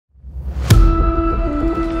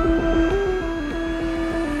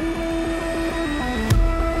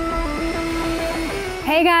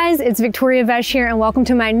Hey guys, it's Victoria Vesce here and welcome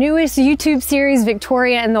to my newest YouTube series,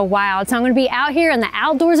 Victoria in the Wild. So I'm going to be out here in the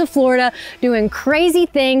outdoors of Florida doing crazy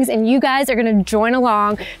things and you guys are going to join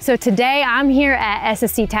along. So today I'm here at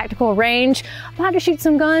SSC Tactical Range. I'm about to shoot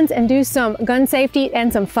some guns and do some gun safety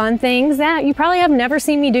and some fun things that you probably have never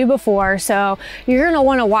seen me do before. So you're going to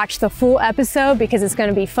want to watch the full episode because it's going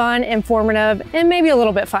to be fun, informative, and maybe a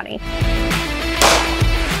little bit funny.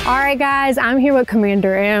 All right guys, I'm here with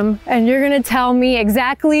Commander M and you're gonna tell me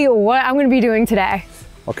exactly what I'm gonna be doing today.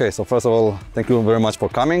 Okay, so first of all, thank you very much for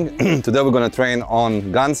coming. Today we're gonna train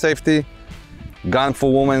on gun safety, gun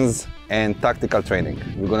for women's, and tactical training.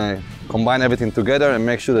 We're gonna combine everything together and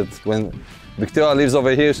make sure that when Victoria lives over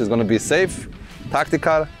here, she's gonna be safe,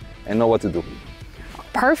 tactical, and know what to do.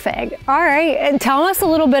 Perfect. All right, and tell us a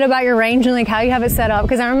little bit about your range and like how you have it set up.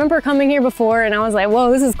 Because I remember coming here before and I was like,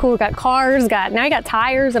 whoa, this is cool. Got cars, now you got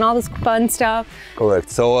tires and all this fun stuff. Correct.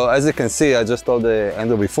 So as you can see, I just told the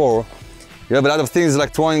Andrew before, you have a lot of things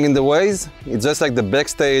like throwing in the ways. It's just like the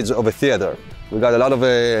backstage of a theater. We got a lot of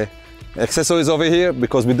accessories over here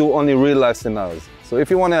because we do only real life scenarios. So if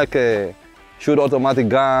you want to shoot automatic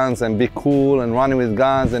guns and be cool and running with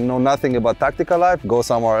guns and know nothing about tactical life, go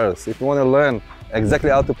somewhere else. If you want to learn exactly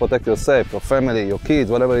how to protect yourself, your family, your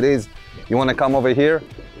kids, whatever it is, you want to come over here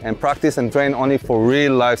and practice and train only for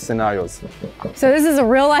real life scenarios. So this is a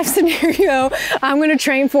real life scenario I'm going to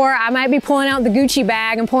train for. I might be pulling out the Gucci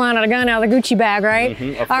bag and pulling out a gun out of the Gucci bag,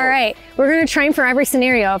 right? All right, we're going to train for every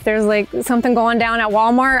scenario. If there's like something going down at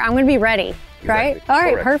Walmart, I'm going to be ready, right? Exactly. All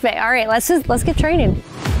right, Correct. perfect. All right, let's get training.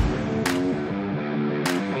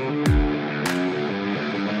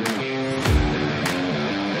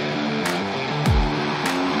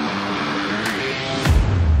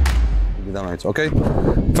 Okay,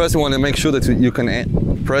 first you want to make sure that you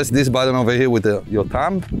can press this button over here with your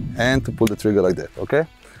thumb and to pull the trigger like that, okay?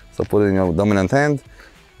 So put it in your dominant hand,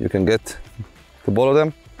 you can get to both of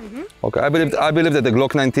them. Okay, I believe that the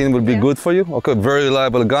Glock 19 will be good for you. Okay, very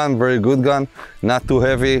reliable gun, very good gun, not too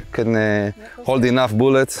heavy, can hold enough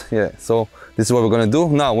bullets. Yeah, so this is what we're gonna do.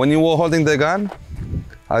 Now, when you were holding the gun,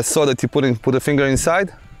 I saw that you put a finger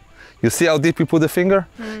inside. You see how deep you put the finger?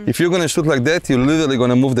 If you're gonna shoot like that, you're literally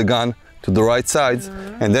gonna move the gun to the right side,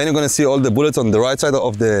 and then you're gonna see all the bullets on the right side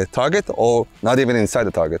of the target or not even inside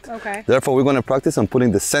the target. Okay. Therefore, we're gonna practice on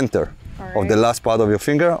putting the center of the last part of your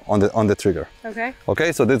finger on the trigger. Okay.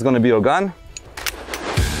 Okay, so this is gonna be your gun.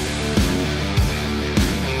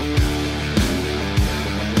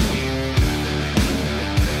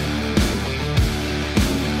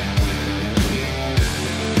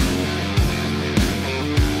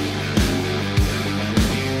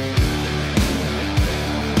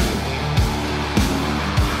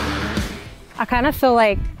 I kind of feel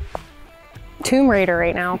like Tomb Raider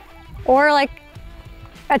right now, or like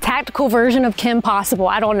a tactical version of Kim Possible.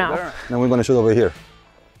 I don't know. Then we're gonna shoot over here.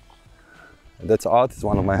 That's Art, it's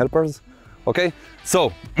one of my helpers. Okay,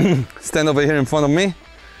 so stand over here in front of me.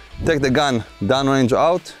 Take the gun downrange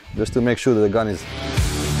out, just to make sure that the gun is.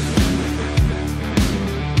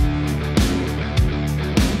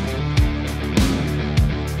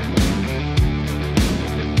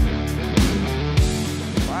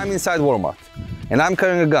 I'm inside Walmart and I'm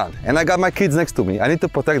carrying a gun and I got my kids next to me. I need to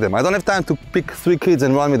protect them. I don't have time to pick 3 kids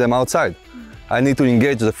and run with them outside. I need to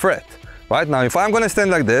engage the threat. Right now, if I'm gonna stand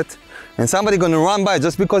like that and somebody gonna run by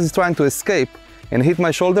just because he's trying to escape and hit my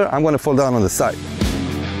shoulder, I'm gonna fall down on the side.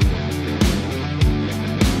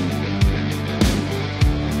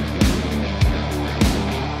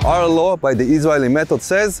 Our law by the Israeli method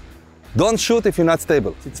says, don't shoot if you're not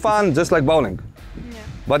stable. It's fun, just like bowling.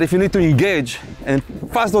 But if you need to engage and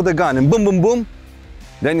fast load the gun and boom, boom, boom,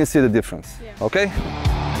 then you see the difference, okay?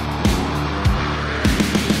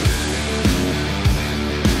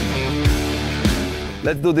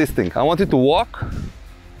 Let's do this thing. I want you to walk,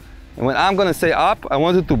 and when I'm gonna say up, I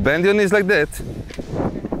want you to bend your knees like that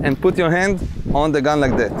and put your hand on the gun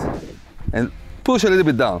like that. And push a little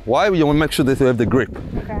bit down. Why? You want to make sure that you have the grip.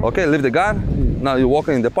 Okay, leave the gun. Now you're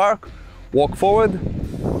walking in the park, walk forward.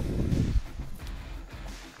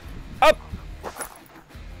 Up!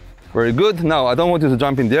 Very good. Now, I don't want you to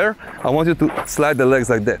jump in there. I want you to slide the legs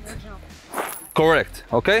like that. Correct,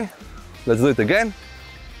 okay? Let's do it again.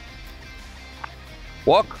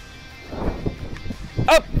 Walk.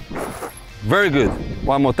 Up! Very good.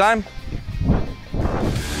 One more time.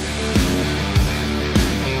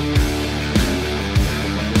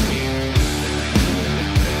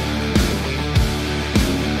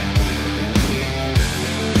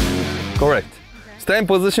 Correct. Stay in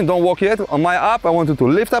position, don't walk yet. On my up, I want you to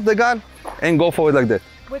lift up the gun and go forward like that.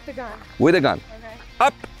 With the gun? With the gun. Okay.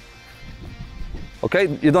 Up. Okay,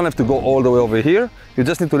 you don't have to go all the way over here. You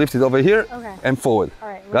just need to lift it over here and forward. All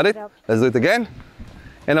right, got it? Let's do it again.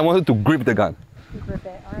 And I want you to grip the gun. Grip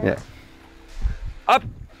it. All right. Yeah. Up.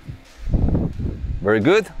 Very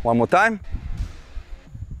good. One more time.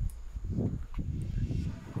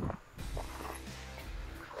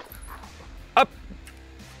 Up.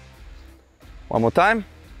 One more time.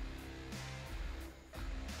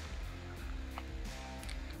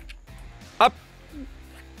 Up.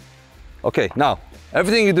 Okay, now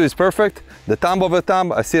everything you do is perfect. The thumb over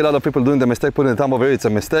thumb, I see a lot of people doing the mistake putting the thumb over here. It's a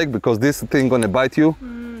mistake because this thing gonna bite you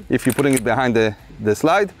if you're putting it behind the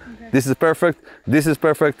slide. Okay. This is perfect. This is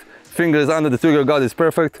perfect. Fingers under the trigger guard is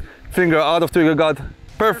perfect. Finger out of trigger guard,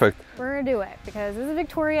 perfect. We're gonna do it because this is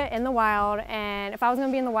Victoria in the wild, and if I was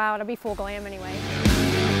gonna be in the wild, I'd be full glam anyway.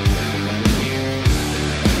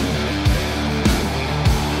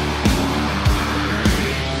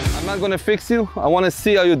 I'm not gonna fix you. I wanna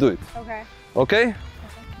see how you do it. Okay. Okay?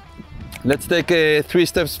 Let's take 3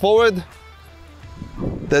 steps forward.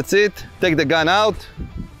 That's it. Take the gun out.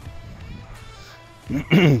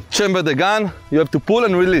 Chamber the gun. You have to pull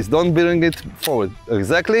and release. Don't bring it forward.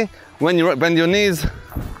 Exactly. When you bend your knees.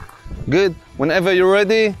 Good. Whenever you're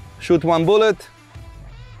ready, shoot 1 bullet.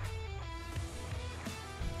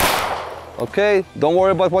 Okay. Don't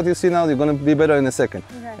worry about what you see now. You're gonna be better in a second.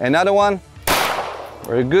 Okay. Another one.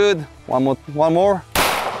 Very good. One more.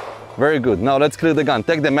 Very good. Now let's clear the gun.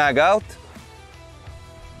 Take the mag out.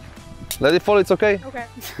 Let it fall, it's okay? Okay.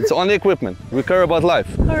 It's only equipment. We care about life.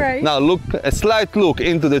 All right. Now look, a slight look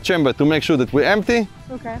into the chamber to make sure that we're empty.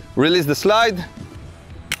 Okay. Release the slide.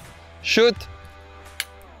 Shoot.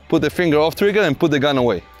 Put the finger off trigger and put the gun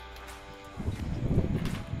away.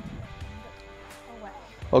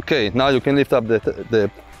 Okay, now you can lift up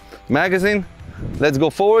the magazine. Let's go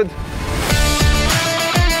forward.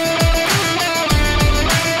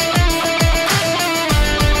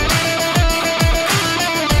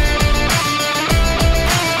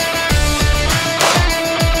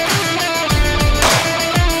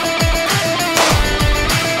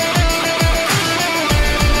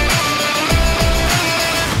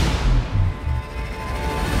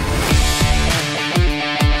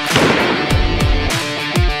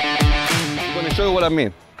 Show you what I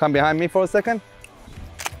mean. Come behind me for a second.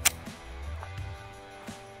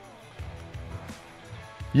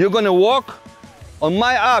 You're gonna walk on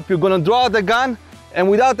my up. You're gonna draw the gun and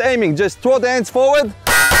without aiming, just throw the hands forward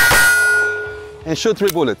and shoot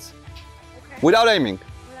 3 bullets. Okay. Without aiming.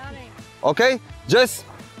 Without aiming. Okay? Just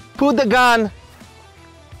put the gun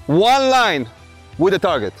 1 line with the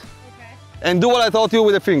target. Okay. And do what I taught you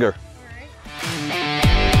with the finger.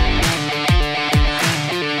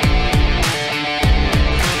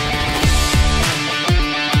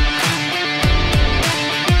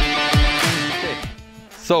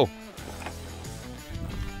 So,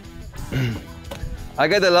 I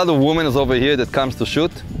get a lot of women over here that comes to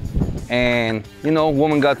shoot, and you know,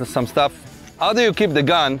 women got some stuff. How do you keep the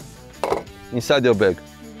gun inside your bag?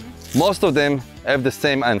 Most of them have the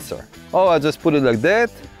same answer. Oh, I just put it like that,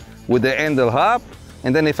 with the handle up,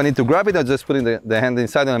 and then if I need to grab it, I just put the hand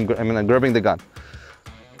inside and I'm grabbing the gun,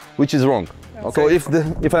 which is wrong. Okay. So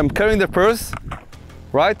if I'm carrying the purse,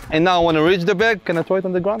 right, and now I want to reach the bag, can I throw it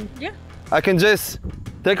on the ground? Yeah. I can just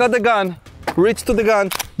take out the gun, reach to the gun,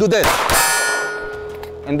 do that.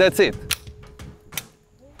 And that's it.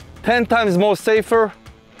 10 times more safer.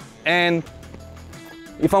 And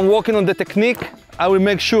if I'm working on the technique, I will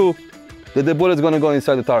make sure that the bullet's gonna go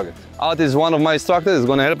inside the target. Art is one of my instructors, is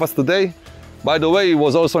gonna help us today. By the way, he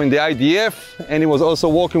was also in the IDF, and he was also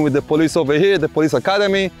working with the police over here, the police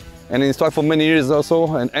academy, and he instructed for many years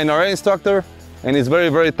also, an NRA instructor. And he's very,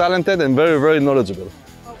 very talented and very, very knowledgeable.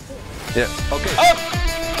 Oh, cool. Yeah, okay. Up!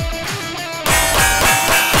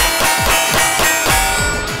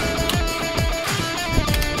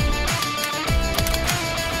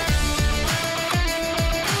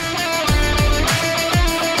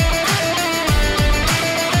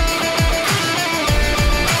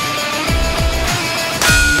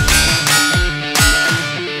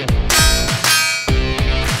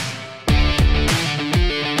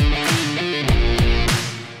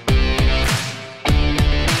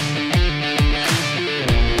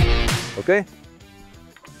 Okay.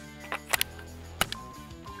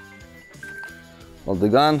 Hold the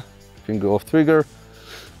gun, finger off trigger.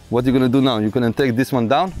 What you're gonna do now? You're gonna take this one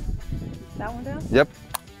down. That one down? Yep.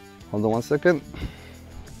 Hold on 1 second.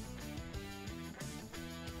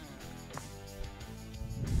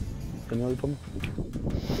 Can you hold it for me?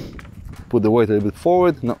 Put the weight a little bit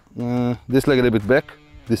forward. No, this leg a little bit back.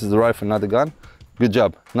 This is the rifle, not the gun. Good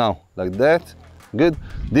job. Now, like that. Good.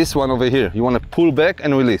 This one over here, you want to pull back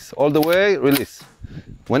and release. All the way, release.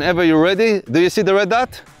 Whenever you're ready, do you see the red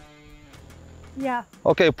dot? Yeah.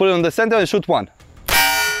 Okay, put it on the center and shoot one.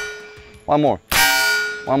 One more.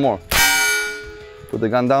 One more. Put the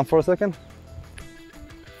gun down for a second.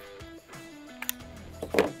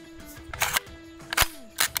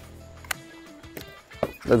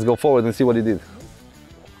 Let's go forward and see what he did.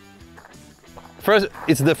 First,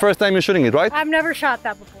 it's the first time you're shooting it, right? I've never shot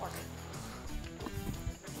that before.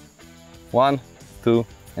 1, 2,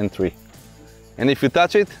 and 3. And if you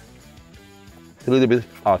touch it, a little bit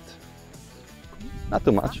out. Not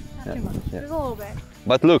too much. Not too much. Yeah. Just a little bit.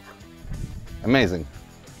 But look, amazing.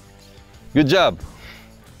 Good job.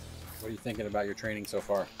 What are you thinking about your training so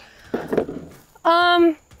far?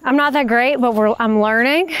 I'm not that great, but I'm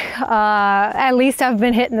learning. At least I've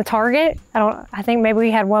been hitting the target. I think maybe we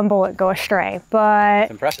had one bullet go astray, but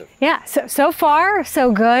It's impressive. yeah, so far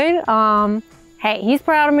so good. Hey, he's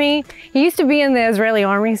proud of me. He used to be in the Israeli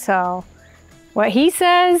army, so what he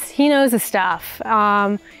says, he knows his stuff.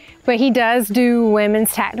 But he does do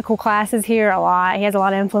women's tactical classes here a lot. He has a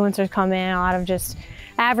lot of influencers come in, a lot of just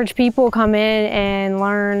average people come in and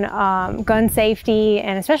learn gun safety,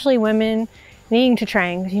 and especially women needing to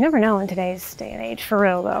train, because you never know in today's day and age, for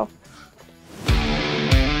real though.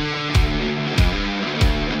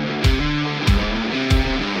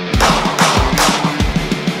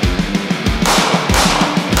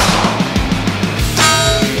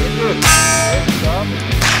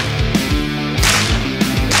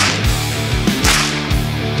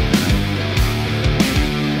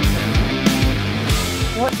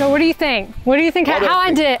 So what do you think? What do you think? How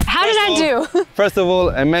I did? How did I do? First of all,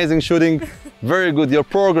 amazing shooting. Very good. Your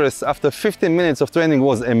progress after 15 minutes of training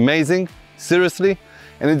was amazing, seriously.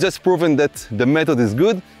 And it's just proven that the method is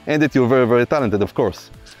good and that you're very, very talented, of course.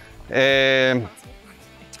 I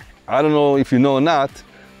don't know if you know or not,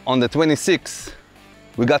 on the 26th,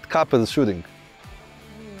 we got couples shooting.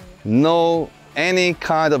 No, any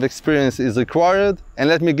kind of experience is required. And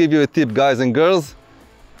let me give you a tip, guys and girls.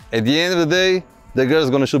 At the end of the day, the girl's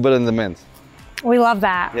gonna shoot better than the men. We love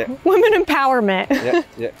that. Yeah. Women empowerment. Yeah,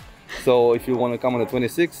 yeah. So if you want to come on the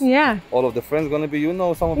 26th, Yeah. all of the friends gonna be, you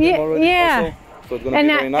know, some of them Yeah, already. yeah. Also, so it's gonna be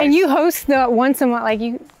very nice. And you host the once a month, like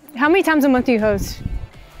how many times a month do you host?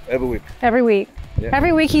 Every week. Every week. Yeah.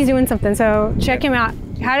 Every week he's doing something, so check him out.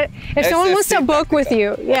 If someone wants to SSC book with you,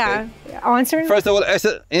 Tactical. yeah. On Instagram? First of all,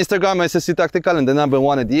 Instagram, SSC Tactical, and the number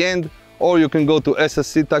 1 at the end, or you can go to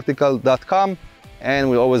ssctactical.com, and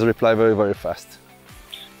we always reply very, very fast.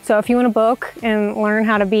 So if you want to book and learn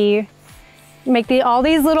how to make all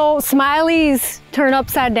these little smileys turn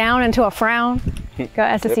upside down into a frown, go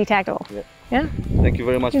SSC Tactical. Yep. Yeah. Thank you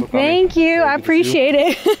very much for coming. Thank you. Very I good to see you.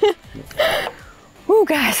 appreciate it. Ooh,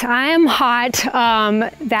 guys, I am hot.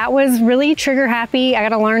 That was really trigger happy. I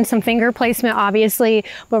got to learn some finger placement, obviously,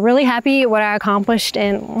 but really happy what I accomplished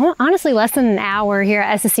in, well, honestly, less than an hour here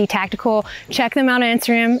at SSC Tactical. Check them out on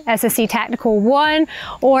Instagram, SSC Tactical 1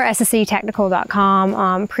 or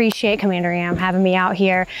ssctactical.com. Appreciate Commander Am having me out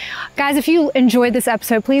here. Guys, if you enjoyed this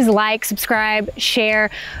episode, please like, subscribe, share.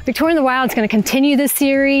 Victoria in the Wild is going to continue this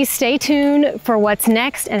series. Stay tuned for what's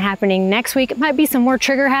next and happening next week. It might be some more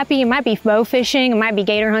trigger happy. It might be bow fishing. It might be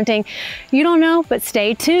gator hunting. You don't know, but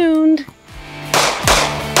stay tuned.